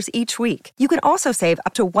 $600 each week. You can also save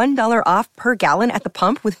up to $1 off per gallon at the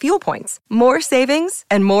pump with fuel points. More savings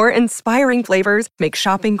and more inspiring flavors make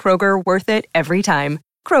shopping Kroger worth it every time.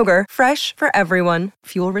 Kroger, fresh for everyone.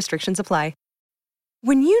 Fuel restrictions apply.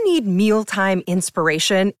 When you need mealtime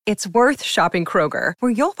inspiration, it's worth shopping Kroger, where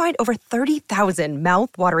you'll find over 30,000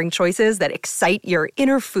 mouth-watering choices that excite your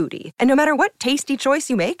inner foodie. And no matter what tasty choice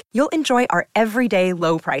you make, you'll enjoy our everyday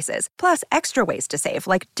low prices, plus extra ways to save,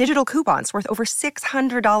 like digital coupons worth over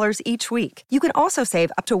 $600 each week. You can also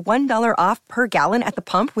save up to $1 off per gallon at the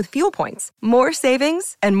pump with fuel points. More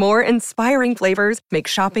savings and more inspiring flavors make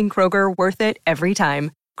shopping Kroger worth it every time.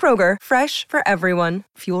 Kroger, fresh for everyone.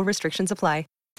 Fuel restrictions apply.